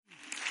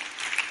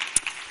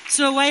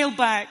So a while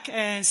back,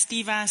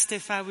 Steve asked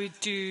if I would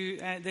do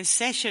this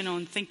session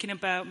on thinking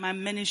about my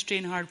ministry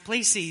in hard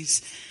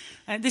places.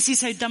 This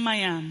is how dumb I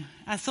am.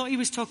 I thought he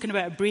was talking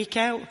about a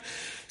breakout.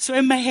 So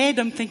in my head,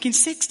 I'm thinking,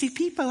 60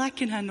 people, I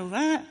can handle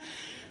that.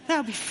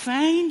 That'll be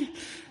fine.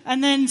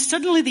 And then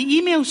suddenly the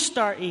emails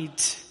started.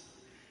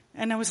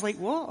 And I was like,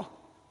 what?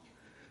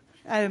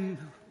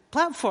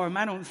 Platform?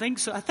 I don't think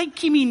so. I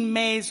think you mean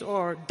Mez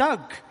or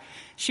Doug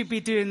should be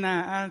doing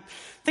that. I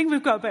think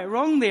we've got a bit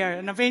wrong there.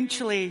 And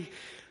eventually,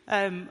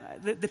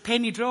 the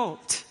penny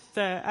dropped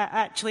that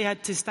I actually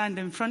had to stand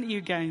in front of you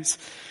guys.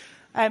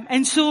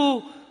 And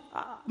so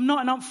I'm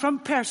not an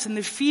upfront person.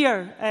 The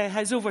fear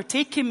has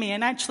overtaken me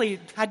and actually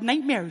had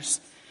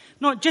nightmares.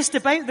 Not just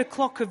about the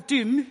clock of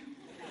doom.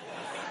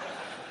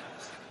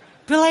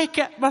 But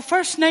like my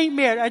first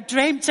nightmare, I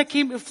dreamt I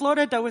came to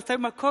Florida without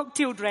my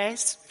cocktail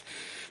dress.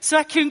 So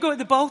I couldn't go to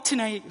the ball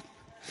tonight.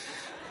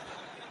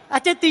 I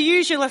did the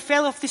usual. I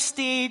fell off the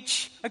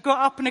stage. I got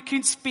up and I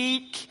couldn't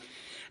speak.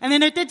 And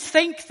then I did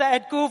think that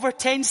I'd go over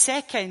 10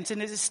 seconds,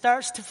 and as it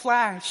starts to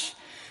flash,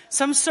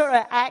 some sort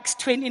of Acts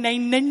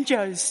 29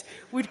 ninjas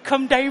would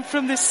come down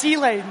from the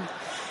ceiling.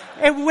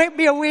 It whipped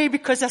me away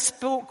because I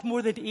spoke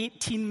more than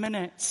 18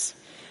 minutes.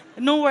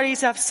 No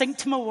worries, I've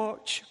synced my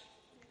watch.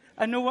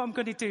 I know what I'm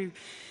going to do.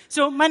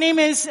 So my name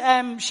is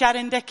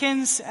Sharon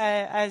Dickens,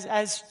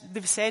 as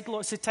they've said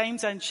lots of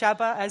times, and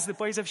Shaba, as the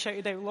boys have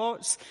shouted out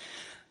lots.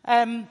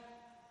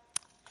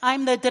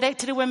 I'm the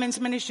Director of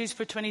Women's Ministries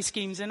for 20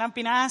 Schemes, and I've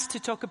been asked to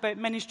talk about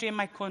ministry in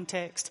my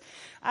context.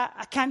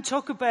 I can't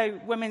talk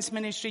about women's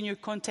ministry in your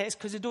context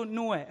because I don't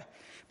know it,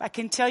 but I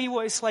can tell you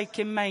what it's like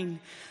in mine.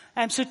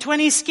 So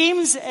 20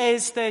 Schemes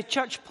is the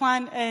church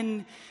plant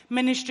and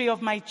ministry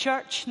of my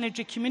church,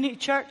 Niddrie Community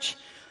Church.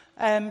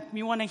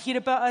 You want to hear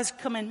about us,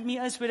 come and meet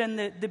us. We're in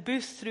the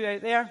booth throughout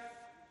there.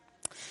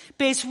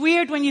 But it's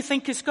weird when you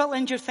think of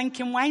Scotland, you're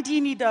thinking, why do you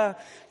need a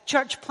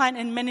church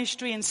planting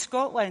ministry in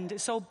Scotland?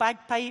 It's all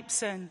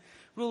bagpipes and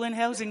rolling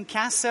hills and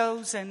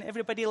castles and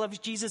everybody loves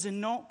Jesus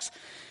and Knox.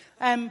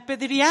 But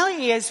the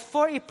reality is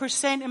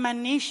 40% of my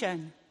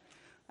nation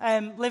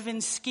live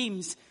in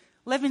schemes.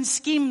 Live in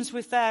schemes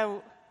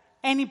without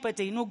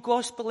anybody, no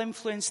gospel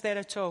influence there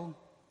at all.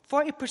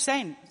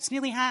 40%, it's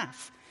nearly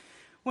half.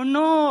 We're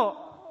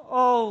not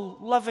all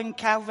loving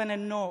Calvin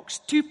and Knox.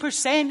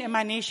 2% of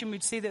my nation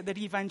would say that they're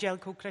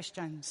evangelical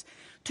Christians.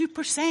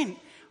 2%.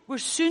 We're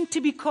soon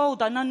to be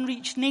called an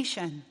unreached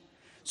nation.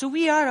 So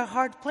we are a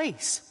hard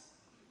place.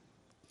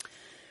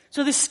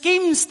 So the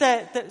schemes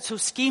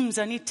schemes,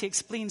 I need to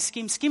explain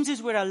schemes. Schemes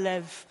is where I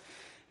live.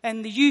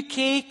 In the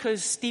UK,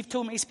 because Steve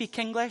told me to speak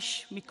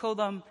English, we call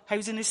them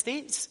housing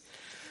estates.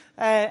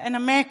 In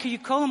America, you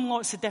call them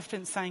lots of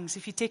different things.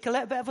 If you take a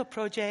little bit of a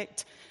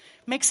project,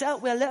 mix it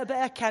up with a little bit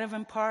of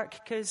caravan park,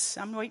 because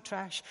I'm white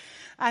trash.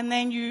 And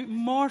then you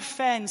morph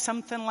in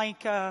something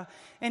like a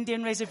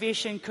Indian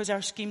reservation, because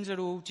our schemes are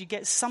old. You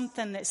get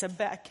something that's a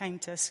bit akin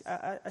to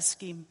a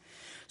scheme.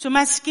 So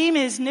my scheme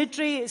is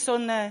Niddrie. It's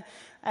on the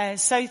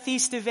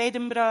southeast of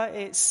Edinburgh.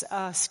 It's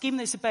a scheme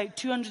that's about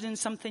 200 and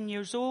something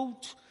years old.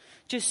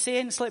 Just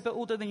saying, it's a little bit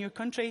older than your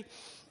country.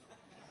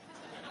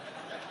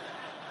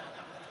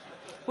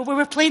 Well, we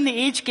were playing the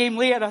age game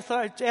earlier. I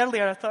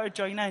thought I'd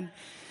join in.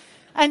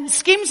 And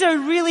schemes are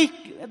really,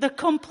 they're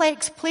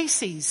complex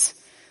places.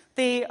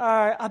 They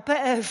are a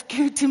bit of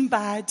good and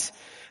bad,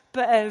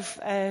 bit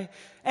of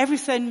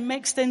everything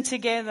mixed in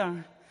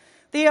together.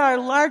 They are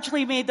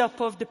largely made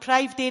up of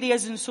deprived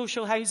areas and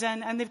social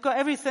housing, and they've got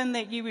everything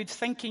that you would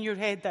think in your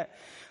head that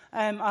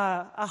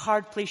a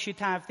hard place should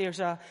have. There's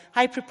a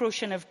high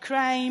proportion of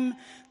crime,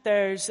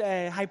 there's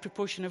a high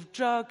proportion of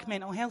drug,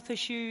 mental health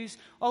issues,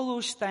 all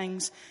those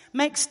things,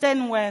 mixed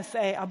in with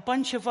a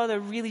bunch of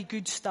other really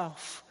good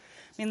stuff.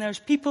 I mean, there's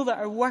people that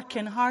are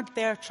working hard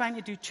there, trying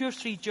to do 2 or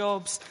 3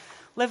 jobs,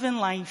 living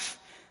life.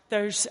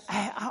 There's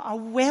a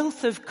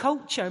wealth of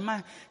culture.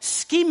 My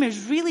scheme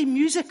is really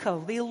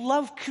musical. They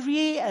love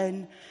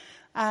creating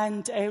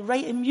and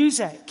writing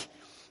music.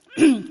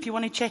 If you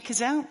want to check us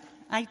out,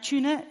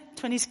 iTunes it,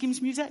 20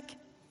 Schemes Music.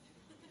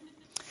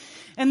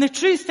 And the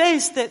truth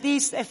is that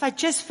if I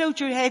just filled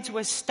your heads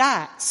with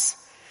stats,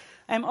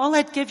 all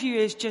I'd give you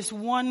is just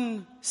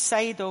one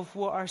side of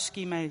what our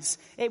scheme is.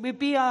 It would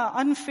be an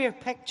unfair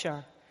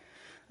picture.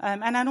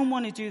 And I don't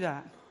want to do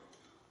that.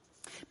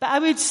 But I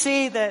would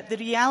say that the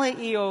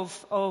reality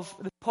of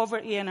the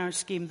poverty in our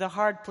scheme, the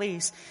hard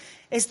place,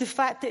 is the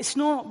fact that it's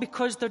not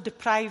because they're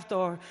deprived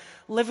or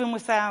living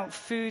without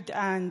food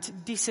and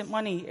decent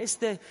money. It's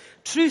the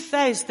truth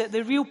is that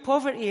the real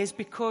poverty is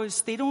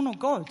because they don't know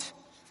God. I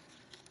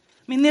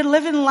mean, they're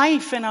living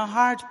life in a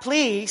hard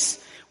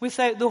place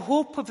without the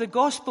hope of the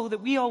gospel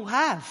that we all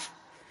have.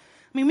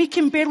 I mean, we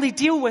can barely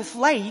deal with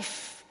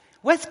life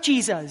with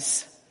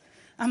Jesus.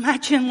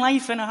 Imagine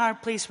life in a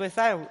hard place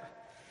without.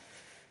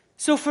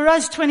 So for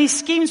us, 20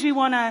 Schemes, we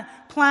want to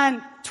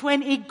plant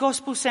 20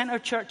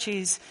 gospel-centered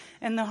churches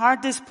in the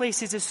hardest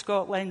places of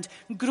Scotland,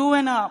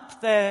 growing up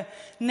the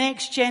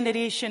next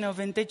generation of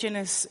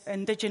indigenous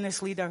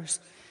leaders,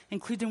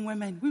 including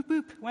women, whoop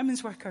whoop,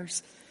 women's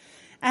workers.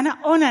 And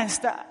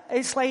honest,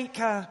 it's like,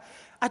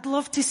 I'd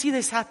love to see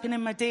this happen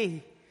in my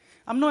day.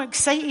 I'm not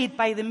excited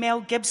by the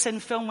Mel Gibson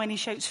film when he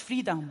shouts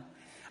freedom.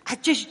 I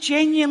just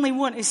genuinely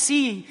want to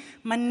see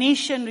my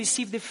nation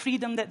receive the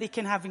freedom that they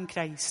can have in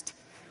Christ.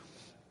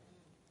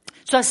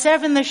 So I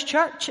serve in this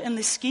church, in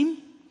the scheme.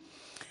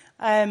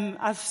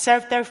 I've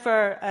served there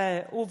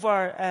for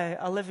over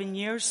 11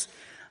 years.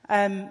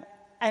 And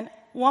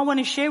what I want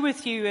to share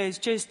with you is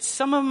just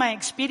some of my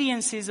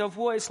experiences of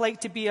what it's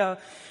like to be a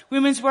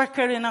women's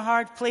worker in a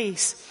hard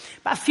place.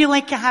 But I feel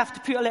like I have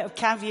to put a little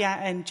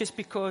caveat in just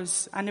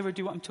because I never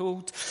do what I'm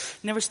told.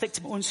 Never stick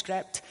to my own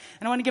script.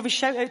 And I want to give a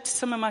shout out to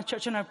some of my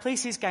Church in Our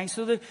Places guys.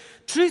 So the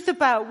truth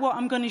about what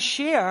I'm going to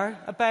share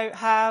about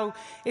how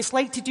it's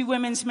like to do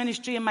women's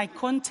ministry in my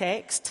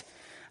context,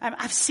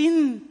 I've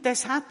seen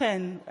this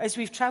happen as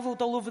we've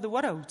travelled all over the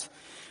world.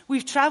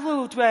 We've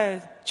travelled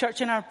with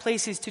Church in Our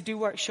Places to do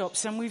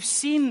workshops, and we've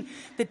seen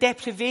the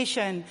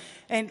deprivation,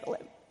 and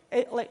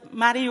like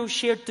Mario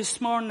shared this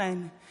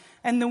morning,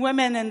 and the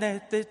women and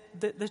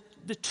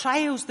the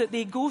trials that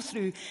they go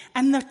through,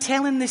 and they're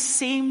telling the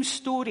same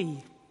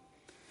story.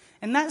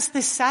 And that's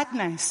the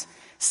sadness.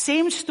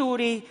 Same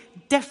story,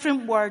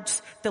 different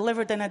words,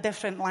 delivered in a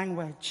different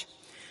language.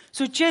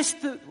 So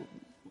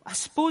I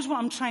suppose what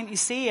I'm trying to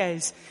say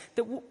is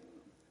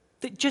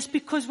that just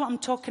because what I'm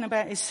talking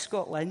about is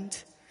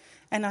Scotland,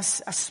 and a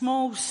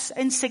small,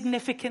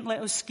 insignificant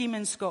little scheme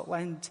in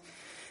Scotland,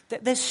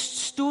 that this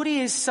story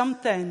is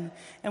something,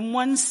 in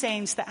one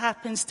sense, that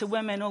happens to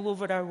women all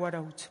over our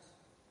world.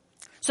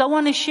 So I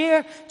want to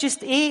share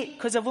just 8,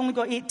 because I've only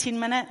got 18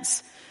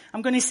 minutes.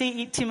 I'm going to say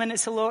 18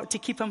 minutes a lot to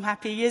keep him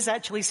happy. He is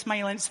actually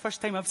smiling. It's the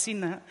first time I've seen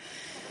that.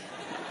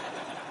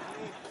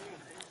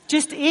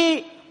 Just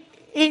 8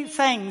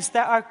 things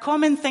that are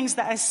common things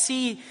that I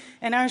see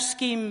in our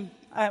scheme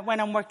when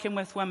I'm working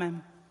with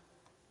women.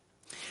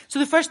 So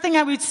the first thing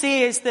I would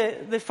say is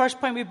that the first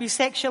point would be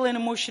sexual and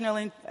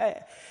emotional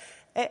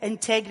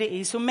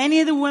integrity. So many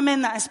of the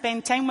women that I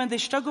spend time with, they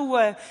struggle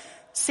with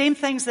same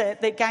things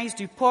that guys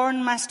do: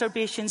 porn,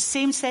 masturbation,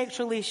 same-sex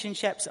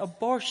relationships,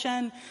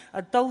 abortion,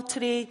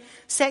 adultery,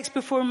 sex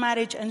before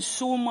marriage, and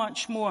so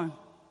much more.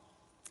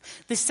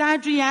 The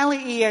sad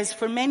reality is,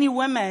 for many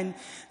women,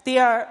 they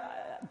are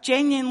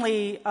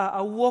genuinely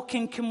a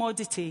walking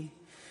commodity.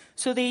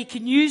 So they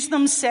can use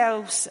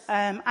themselves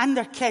and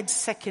their kids,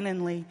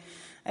 sickeningly,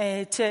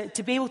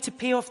 to be able to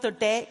pay off their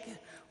debt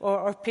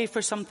or pay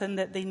for something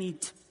that they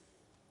need.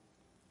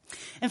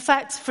 In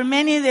fact, for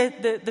many of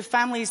the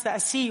families that I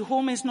see,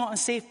 home is not a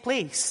safe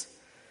place.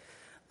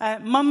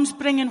 Mums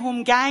bringing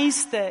home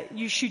guys that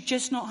you should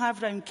just not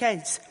have around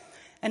kids.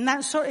 And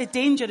that sort of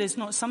danger is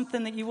not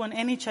something that you want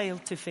any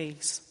child to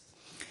face.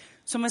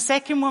 So my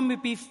second one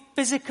would be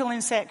physical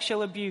and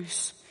sexual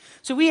abuse.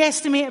 So we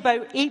estimate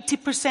about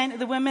 80% of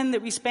the women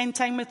that we spend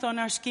time with on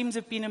our schemes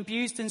have been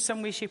abused in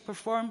some way, shape or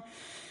form.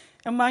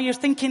 And while you're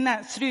thinking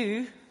that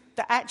through,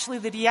 that actually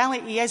the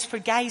reality is for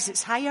guys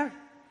it's higher.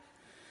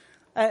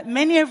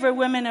 Many of our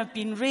women have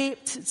been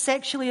raped,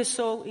 sexually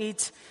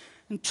assaulted,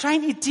 and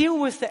trying to deal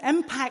with the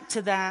impact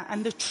of that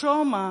and the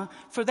trauma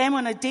for them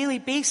on a daily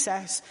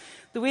basis,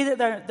 the way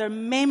that their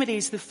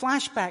memories, the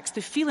flashbacks,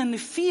 the feeling, the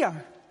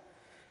fear,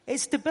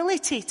 it's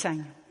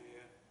debilitating.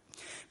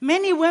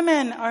 Many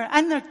women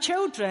and their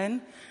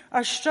children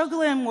are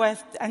struggling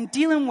with and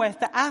dealing with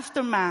the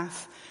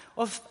aftermath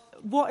of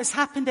what has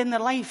happened in their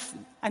life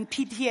and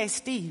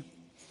PTSD.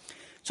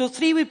 So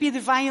 3 would be the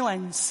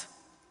violence.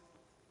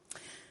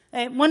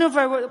 One of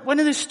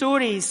the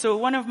stories, so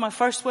one of my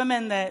first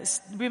women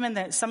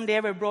that somebody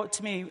ever brought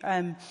to me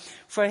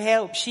for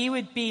help, she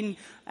had been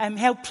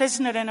held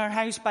prisoner in her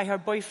house by her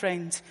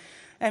boyfriend.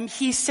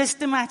 He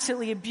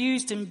systematically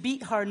abused and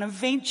beat her, and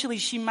eventually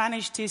she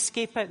managed to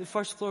escape out the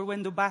first floor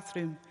window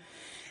bathroom.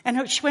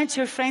 And she went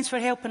to her friends for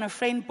help, and her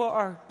friend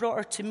brought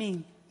her to me.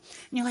 And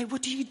you're like,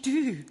 what do you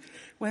do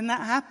when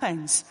that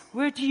happens?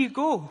 Where do you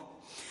go?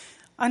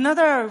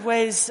 Another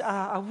was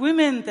a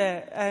woman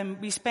that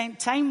we spent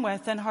time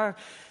with, and her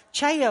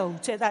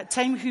child at that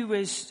time, who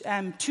was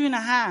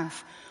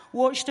 2.5,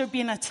 watched her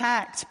being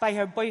attacked by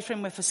her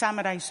boyfriend with a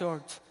samurai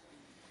sword.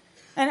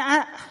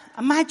 And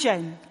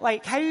imagine,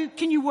 like, how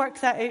can you work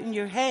that out in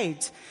your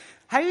head?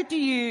 How do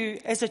you,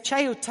 as a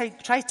child,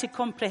 try to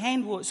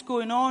comprehend what's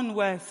going on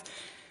with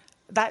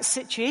that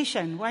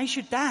situation? Why is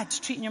your dad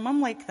treating your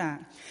mum like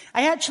that?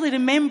 I actually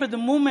remember the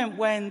moment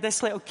when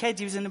this little kid,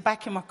 he was in the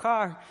back of my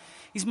car.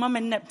 His mum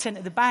had nipped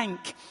into the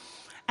bank.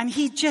 And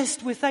he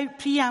just, without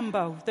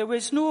preamble, there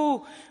was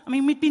no,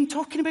 we'd been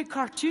talking about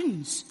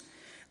cartoons.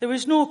 There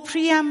was no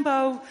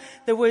preamble.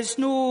 There was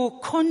no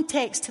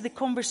context to the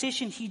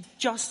conversation. He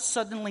just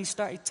suddenly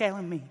started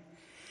telling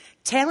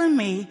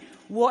me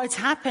what had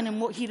happened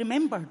and what he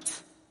remembered.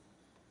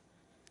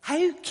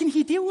 How can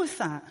he deal with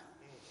that?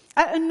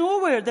 Out of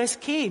nowhere this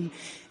came.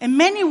 And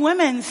many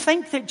women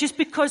think that just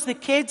because the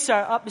kids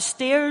are up the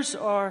stairs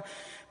or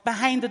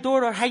behind the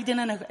door or hiding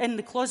in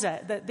the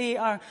closet, that they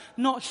are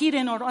not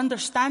hearing or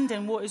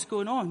understanding what is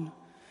going on.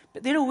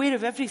 But they're aware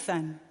of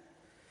everything.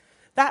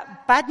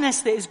 That badness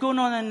that is going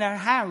on in their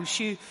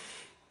house,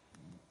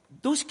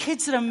 Those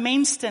kids are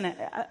immersed in it.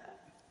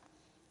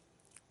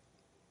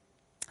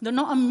 They're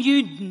not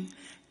immune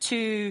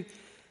to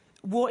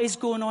what is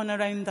going on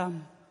around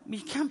them.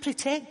 You can't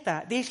protect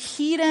that. They're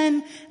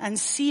hearing and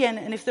seeing,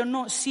 and if they're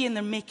not seeing,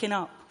 they're making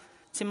up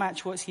to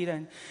match what's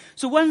hearing.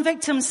 So one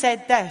victim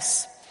said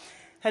this.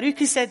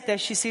 Haruka said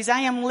this. She says,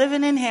 I am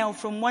living in hell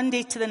from one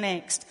day to the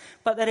next,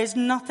 but there is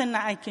nothing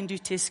that I can do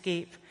to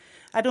escape.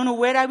 I don't know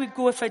where I would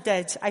go if I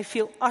did. I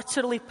feel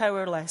utterly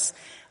powerless,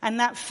 and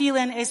that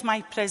feeling is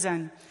my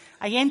prison.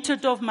 I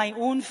entered of my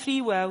own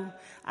free will.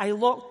 I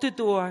locked the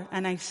door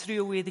and I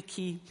threw away the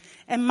key.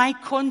 In my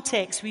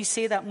context, we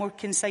say that more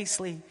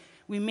concisely.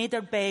 We made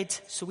our bed,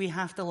 so we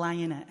have to lie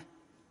in it.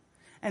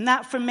 And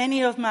that for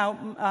many of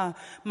my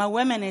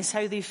women is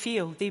how they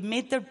feel. They've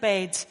made their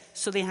bed,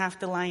 so they have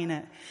to lie in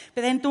it.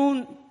 But then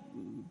don't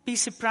be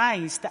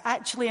surprised that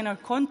actually in our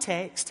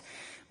context,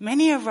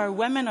 many of our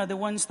women are the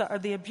ones that are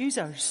the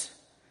abusers.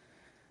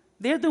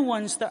 They're the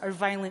ones that are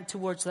violent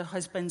towards their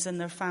husbands and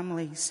their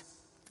families.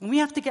 And we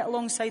have to get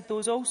alongside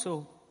those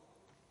also.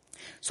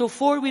 So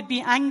 4 would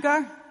be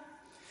anger.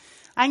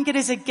 Anger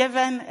is a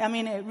given. I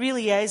mean, it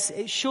really is.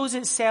 It shows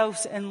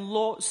itself in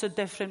lots of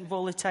different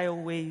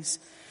volatile ways.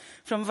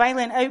 From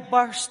violent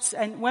outbursts,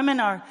 and women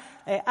are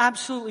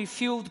absolutely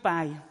fueled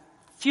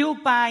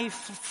by,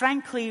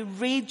 frankly,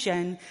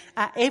 raging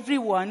at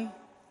everyone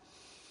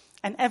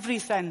and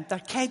everything. Their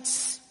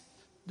kids,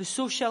 the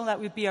social, that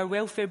would be our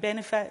welfare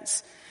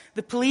benefits,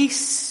 the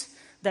police,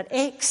 their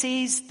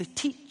exes, the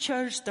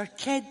teachers, their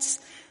kids,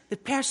 the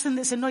person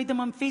that's annoyed them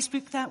on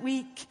Facebook that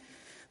week,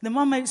 the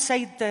mum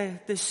outside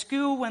the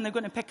school when they're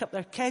going to pick up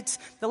their kids.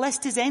 The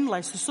list is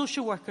endless. The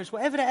social workers,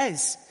 whatever it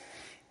is,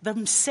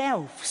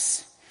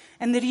 themselves.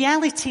 And the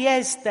reality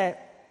is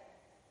that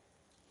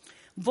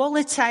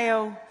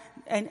volatile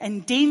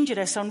and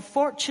dangerous,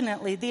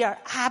 unfortunately, they are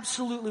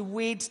absolutely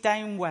weighed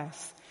down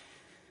with,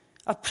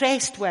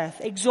 oppressed with,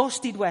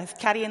 exhausted with,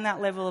 carrying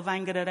that level of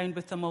anger around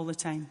with them all the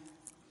time.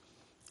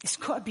 It's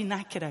got to be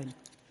knackering,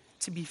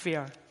 to be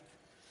fair.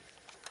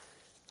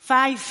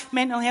 5,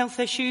 mental health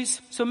issues.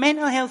 So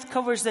mental health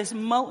covers this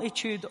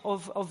multitude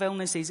of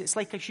illnesses. It's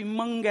like a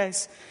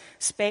humongous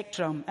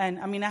spectrum. And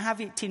I mean, I have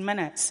 18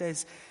 minutes,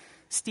 as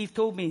Steve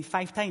told me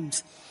 5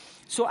 times.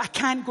 So I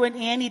can't go into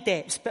any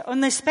depths. But on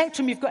the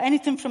spectrum, you've got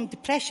anything from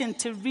depression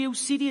to real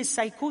serious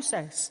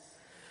psychosis.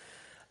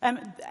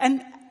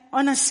 And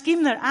on a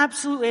scheme, they're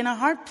absolutely in a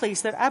hard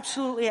place. They're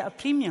absolutely at a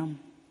premium.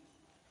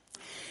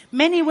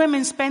 Many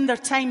women spend their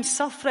time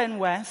suffering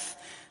with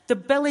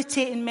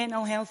debilitating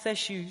mental health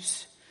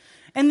issues.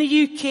 In the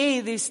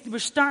UK, we're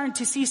starting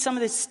to see some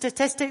of the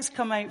statistics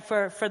come out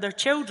for their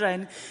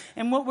children.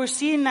 And what we're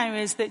seeing now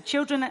is that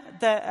children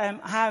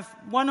that have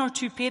 1 or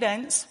 2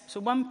 parents,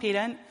 so one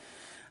parent,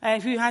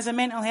 who has a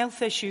mental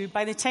health issue,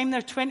 by the time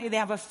they're 20, they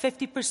have a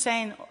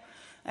 50%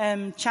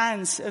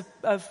 chance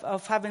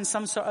of having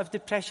some sort of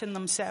depression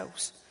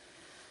themselves.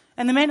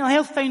 And the Mental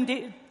Health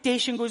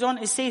Foundation goes on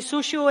to say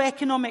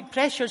socio-economic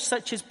pressures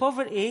such as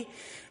poverty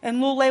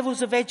and low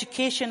levels of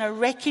education are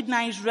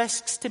recognised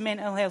risks to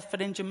mental health for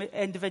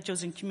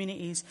individuals and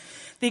communities.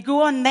 They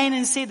go on then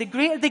and say the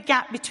greater the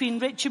gap between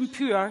rich and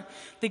poor,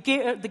 the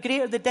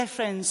greater the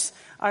difference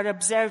are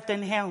observed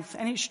in health.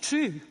 And it's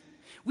true.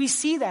 We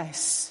see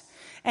this.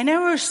 In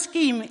our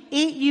scheme,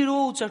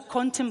 8-year-olds are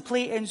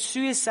contemplating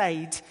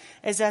suicide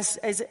as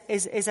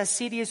a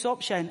serious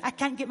option. I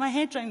can't get my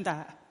head around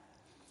that.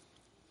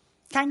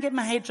 Can't get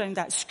my head around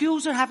that.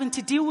 Schools are having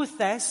to deal with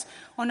this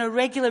on a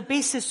regular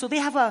basis, so they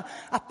have a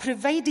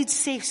provided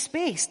safe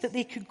space that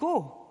they could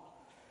go.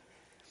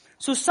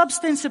 So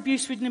substance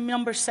abuse would be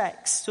number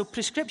 6. So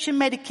prescription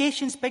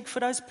medication's big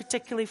for us,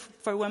 particularly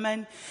for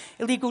women.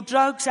 Illegal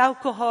drugs,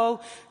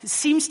 alcohol, it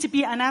seems to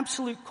be an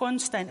absolute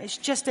constant. It's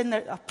just in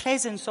a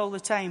presence all the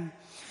time.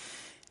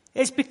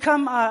 It's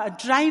become a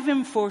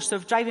driving force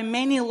of driving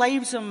many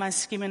lives on my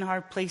scheme in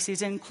hard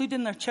places,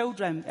 including their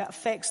children. It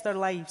affects their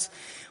lives.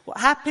 What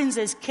happens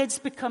is kids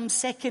become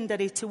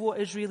secondary to what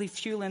is really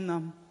fueling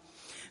them.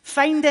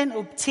 Finding,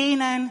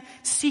 obtaining,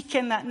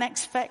 seeking that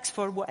next fix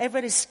for whatever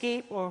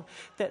escape or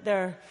that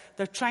they're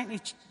trying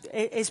to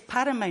is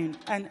paramount,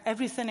 and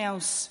everything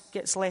else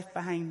gets left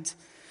behind.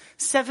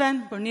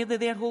 7, we're nearly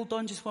there. Hold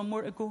on, just one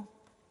more to go.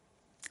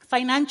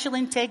 Financial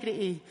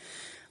integrity.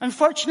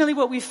 Unfortunately,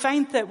 what we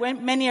find that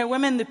when many are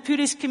women, the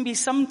poorest can be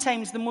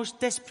sometimes the most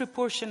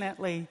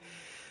disproportionately.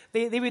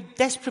 They would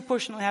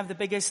disproportionately have the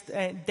biggest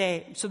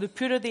debt. So the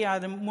poorer they are,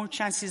 the more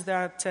chances there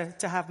are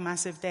to have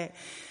massive debt.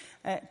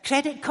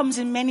 Credit comes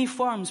in many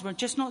forms. We're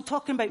just not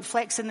talking about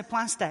flexing the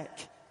plastic.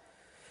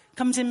 It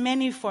comes in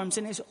many forms,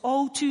 and it's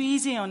all too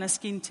easy on a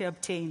scheme to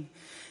obtain.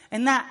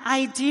 And that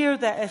idea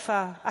that if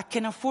I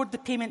can afford the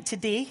payment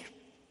today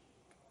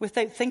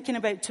without thinking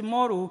about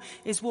tomorrow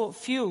is what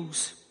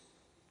fuels.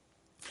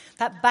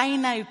 That buy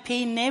now,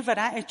 pay never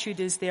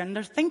attitude is there. And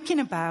they're thinking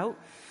about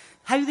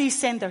how they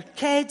send their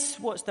kids,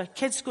 what's their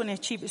kids going to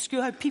achieve at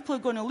school, how people are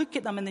going to look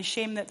at them and the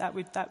shame that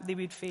they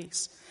would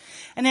face.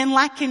 And then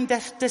lacking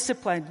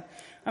discipline.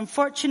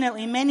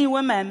 Unfortunately, many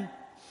women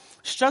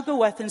struggle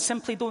with and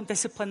simply don't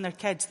discipline their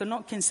kids. They're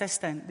not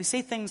consistent. They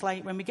say things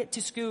like, when we get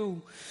to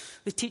school,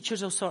 the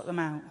teachers will sort them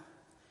out.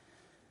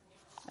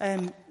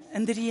 And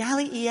the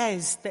reality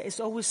is that it's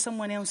always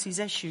someone else's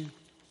issue.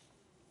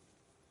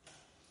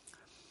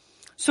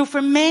 So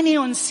for many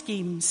on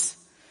schemes,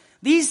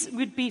 these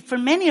would be, for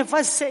many of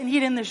us sitting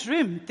here in this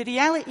room, the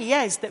reality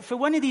is that for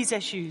one of these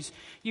issues,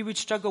 you would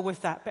struggle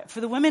with that. But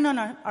for the women on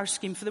our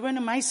scheme, for the women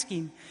on my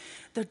scheme,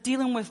 they're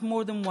dealing with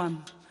more than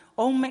one,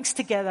 all mixed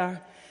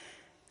together,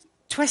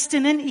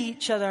 twisting into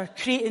each other,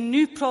 creating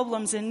new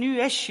problems and new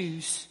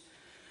issues.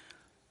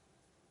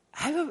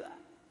 How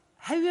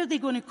are they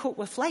going to cope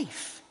with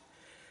life?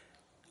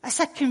 It's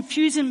a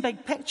confusing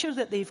big picture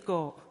that they've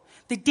got.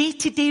 The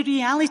day-to-day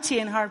reality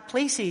in hard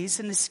places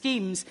and the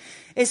schemes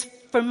is,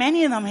 for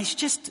many of them, it's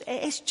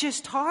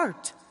just hard.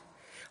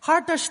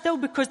 Harder still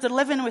because they're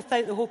living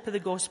without the hope of the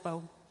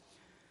gospel.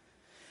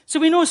 So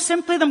we know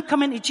simply them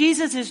coming to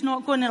Jesus is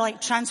not going to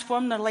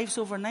transform their lives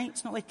overnight.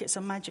 It's not like it's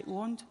a magic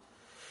wand.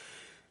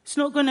 It's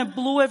not going to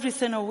blow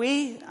everything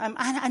away.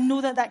 I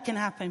know that can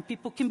happen.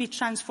 People can be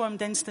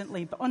transformed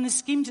instantly. But on the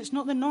schemes, it's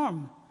not the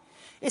norm.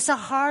 It's a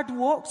hard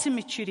walk to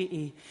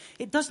maturity.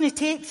 It doesn't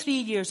take 3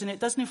 years and it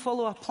doesn't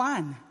follow a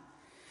plan.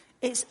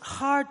 It's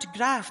hard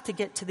graft to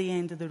get to the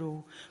end of the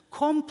row.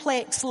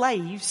 Complex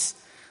lives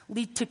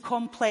lead to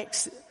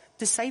complex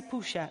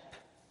discipleship.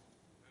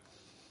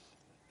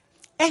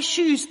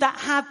 Issues that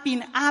have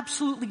been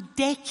absolutely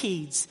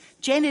decades,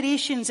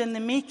 generations in the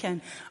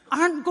making,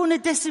 aren't going to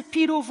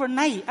disappear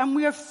overnight, and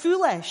we are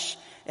foolish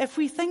if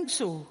we think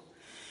so.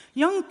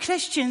 Young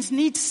Christians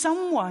need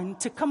someone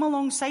to come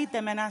alongside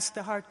them and ask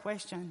the hard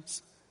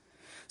questions.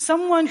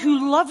 Someone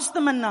who loves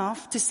them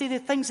enough to say the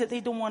things that they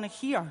don't want to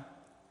hear.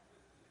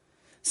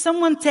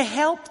 Someone to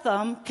help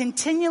them,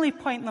 continually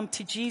point them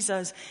to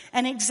Jesus.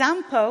 An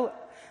example,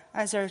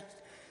 as our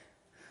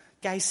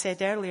guy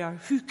said earlier,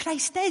 who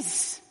Christ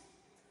is.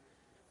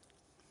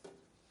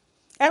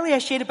 Earlier I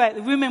shared about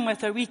the woman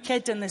with her wee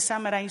kid and the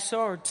samurai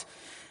sword.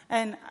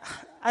 And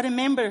I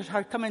remember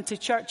her coming to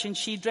church and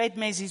she'd read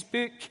Mezzy's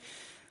book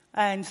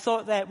and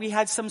thought that we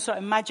had some sort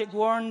of magic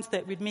wand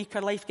that would make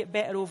her life get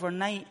better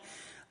overnight.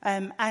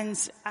 And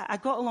I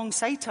got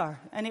alongside her,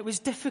 and it was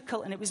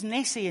difficult and it was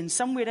messy, and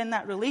somewhere in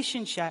that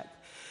relationship,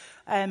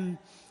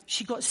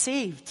 she got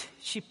saved.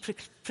 She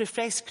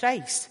professed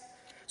Christ.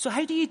 So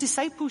how do you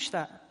discipleship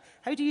that?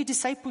 How do you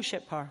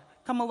discipleship her?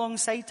 Come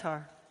alongside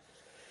her.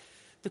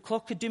 The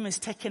clock of doom is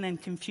ticking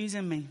and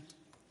confusing me.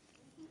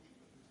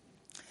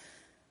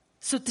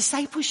 So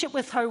discipleship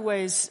with her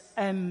was,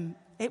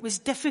 it was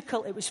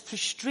difficult, it was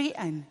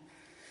frustrating.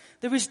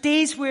 There was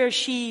days where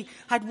she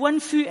had one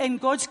foot in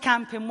God's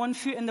camp and one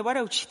foot in the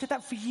world. She did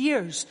that for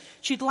years.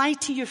 She'd lie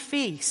to your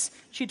face.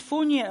 She'd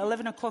phone you at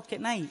 11 o'clock at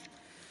night.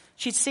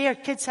 She'd say her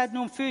kids had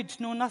no food,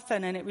 no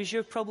nothing, and it was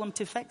your problem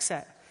to fix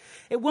it.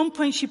 At one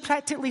point, she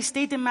practically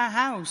stayed in my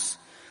house,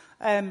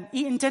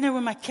 eating dinner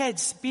with my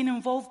kids, being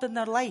involved in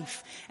their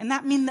life. And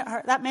that meant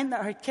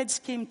that her kids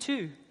came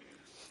too.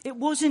 It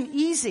wasn't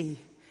easy.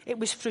 It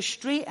was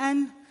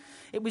frustrating.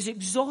 It was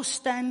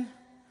exhausting.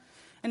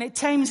 And at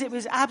times it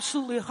was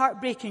absolutely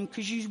heartbreaking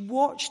because you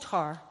watched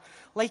her,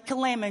 like a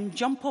lemon,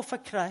 jump off a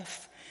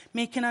cliff,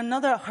 making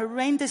another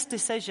horrendous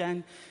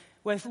decision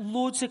with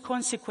loads of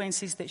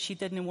consequences that she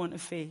didn't want to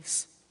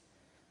face.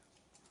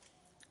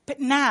 But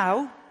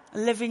now,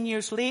 11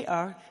 years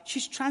later,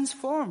 she's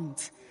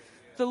transformed.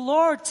 The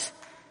Lord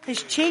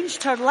has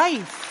changed her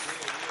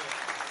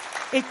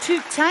life. It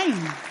took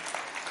time.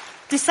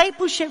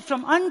 Discipleship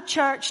from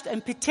unchurched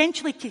and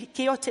potentially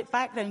chaotic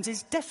backgrounds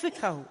is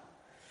difficult.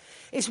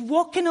 It's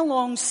walking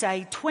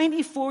alongside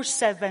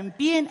 24/7,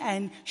 being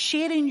in,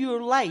 sharing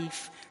your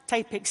life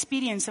type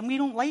experience, and we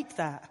don't like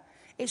that.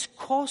 It's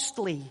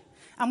costly,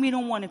 and we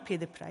don't want to pay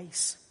the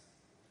price.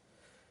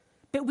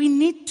 But we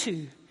need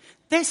to.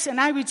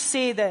 And I would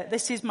say that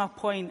this is my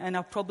point, and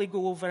I'll probably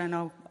go over and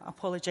I'll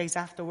apologize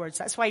afterwards.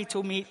 That's why he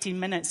told me 18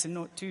 minutes and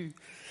not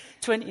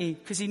 20,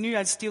 because he knew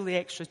I'd steal the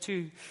extra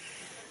 2.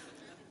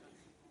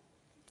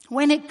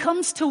 When it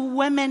comes to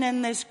women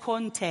in this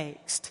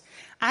context,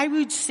 I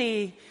would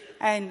say,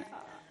 and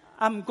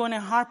I'm going to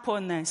harp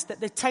on this, that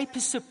the type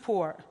of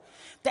support,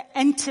 the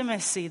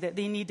intimacy that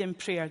they need in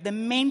prayer, the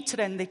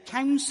mentoring, the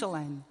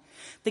counseling,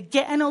 the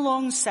getting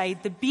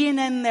alongside, the being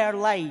in their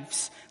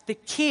lives, the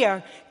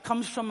care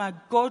comes from a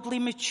godly,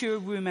 mature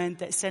woman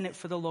that's in it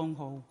for the long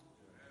haul.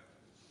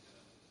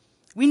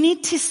 We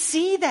need to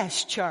see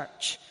this,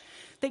 church,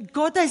 that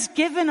God has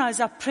given us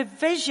a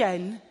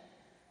provision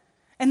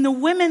in the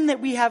women that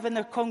we have in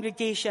their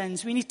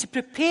congregations. We need to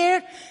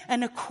prepare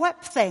and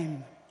equip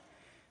them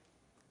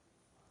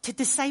to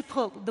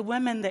disciple the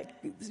women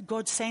that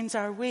God sends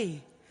our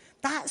way.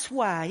 That's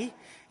why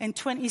in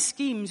 20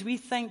 schemes we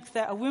think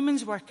that a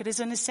women's worker is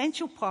an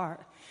essential part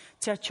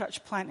to a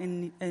church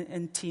planting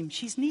and team.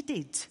 She's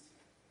needed.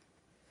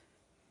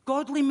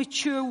 Godly,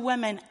 mature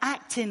women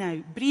acting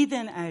out,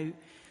 breathing out,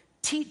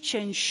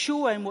 teaching,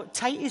 showing what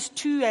Titus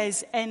 2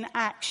 is in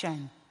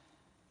action.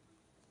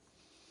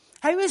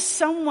 How is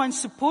someone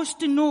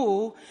supposed to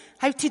know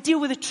how to deal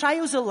with the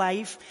trials of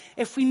life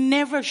if we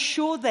never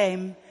show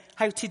them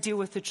how to deal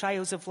with the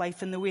trials of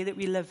life in the way that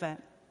we live it?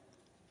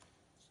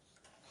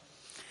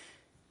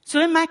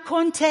 So in my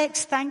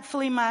context,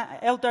 thankfully, my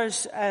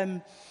elders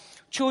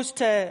chose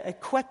to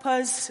equip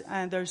us,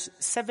 and there's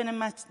 7 in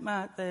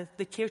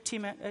the care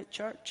team at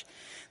church.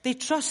 They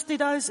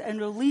trusted us and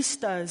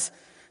released us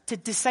to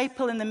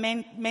disciple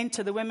and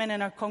mentor the women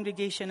in our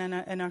congregation and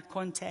in our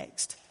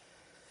context.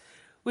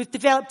 We've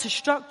developed a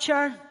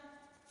structure,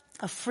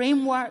 a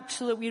framework,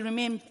 so that we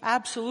remain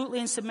absolutely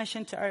in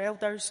submission to our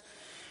elders.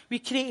 We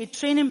created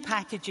training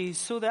packages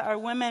so that our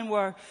women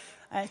were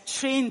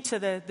trained to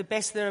the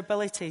best of their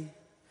ability.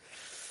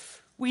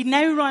 We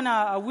now run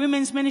a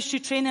women's ministry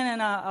training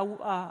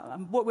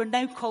and what we're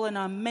now calling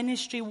a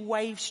ministry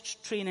wives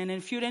training. And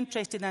if you're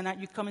interested in that,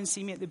 you come and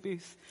see me at the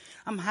booth.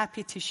 I'm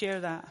happy to share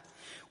that.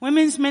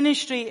 Women's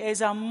ministry is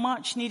a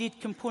much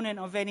needed component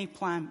of any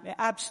plan. It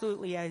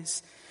absolutely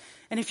is.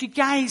 And if you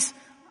guys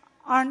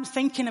aren't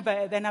thinking about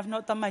it, then I've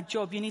not done my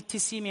job. You need to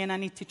see me and I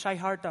need to try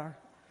harder.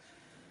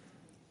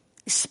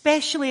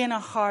 Especially in a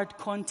hard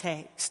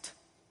context.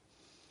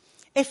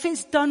 If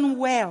it's done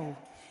well,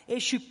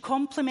 it should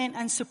complement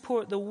and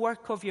support the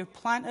work of your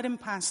planter and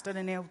pastor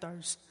and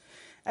elders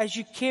as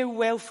you care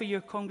well for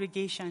your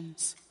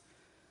congregations.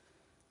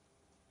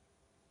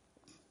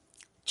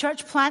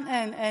 Church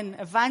planting and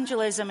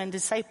evangelism and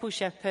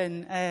discipleship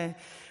in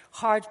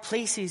hard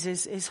places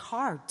is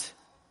hard.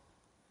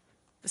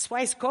 That's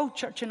why it's called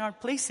Church in Hard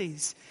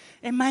Places.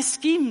 In my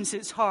schemes,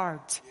 it's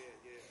hard.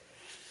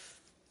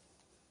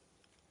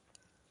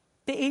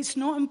 But it's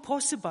not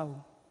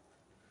impossible.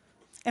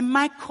 In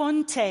my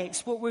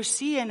context, what we're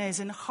seeing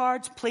is in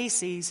hard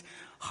places,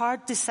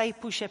 hard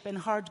discipleship and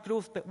hard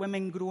growth, but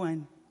women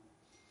growing.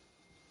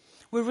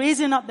 We're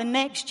raising up the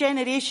next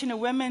generation of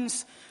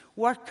women's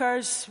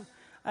workers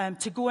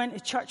to go into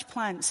church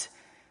plants.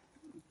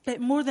 But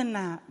more than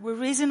that, we're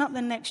raising up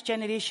the next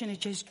generation of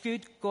just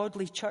good,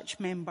 godly church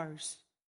members.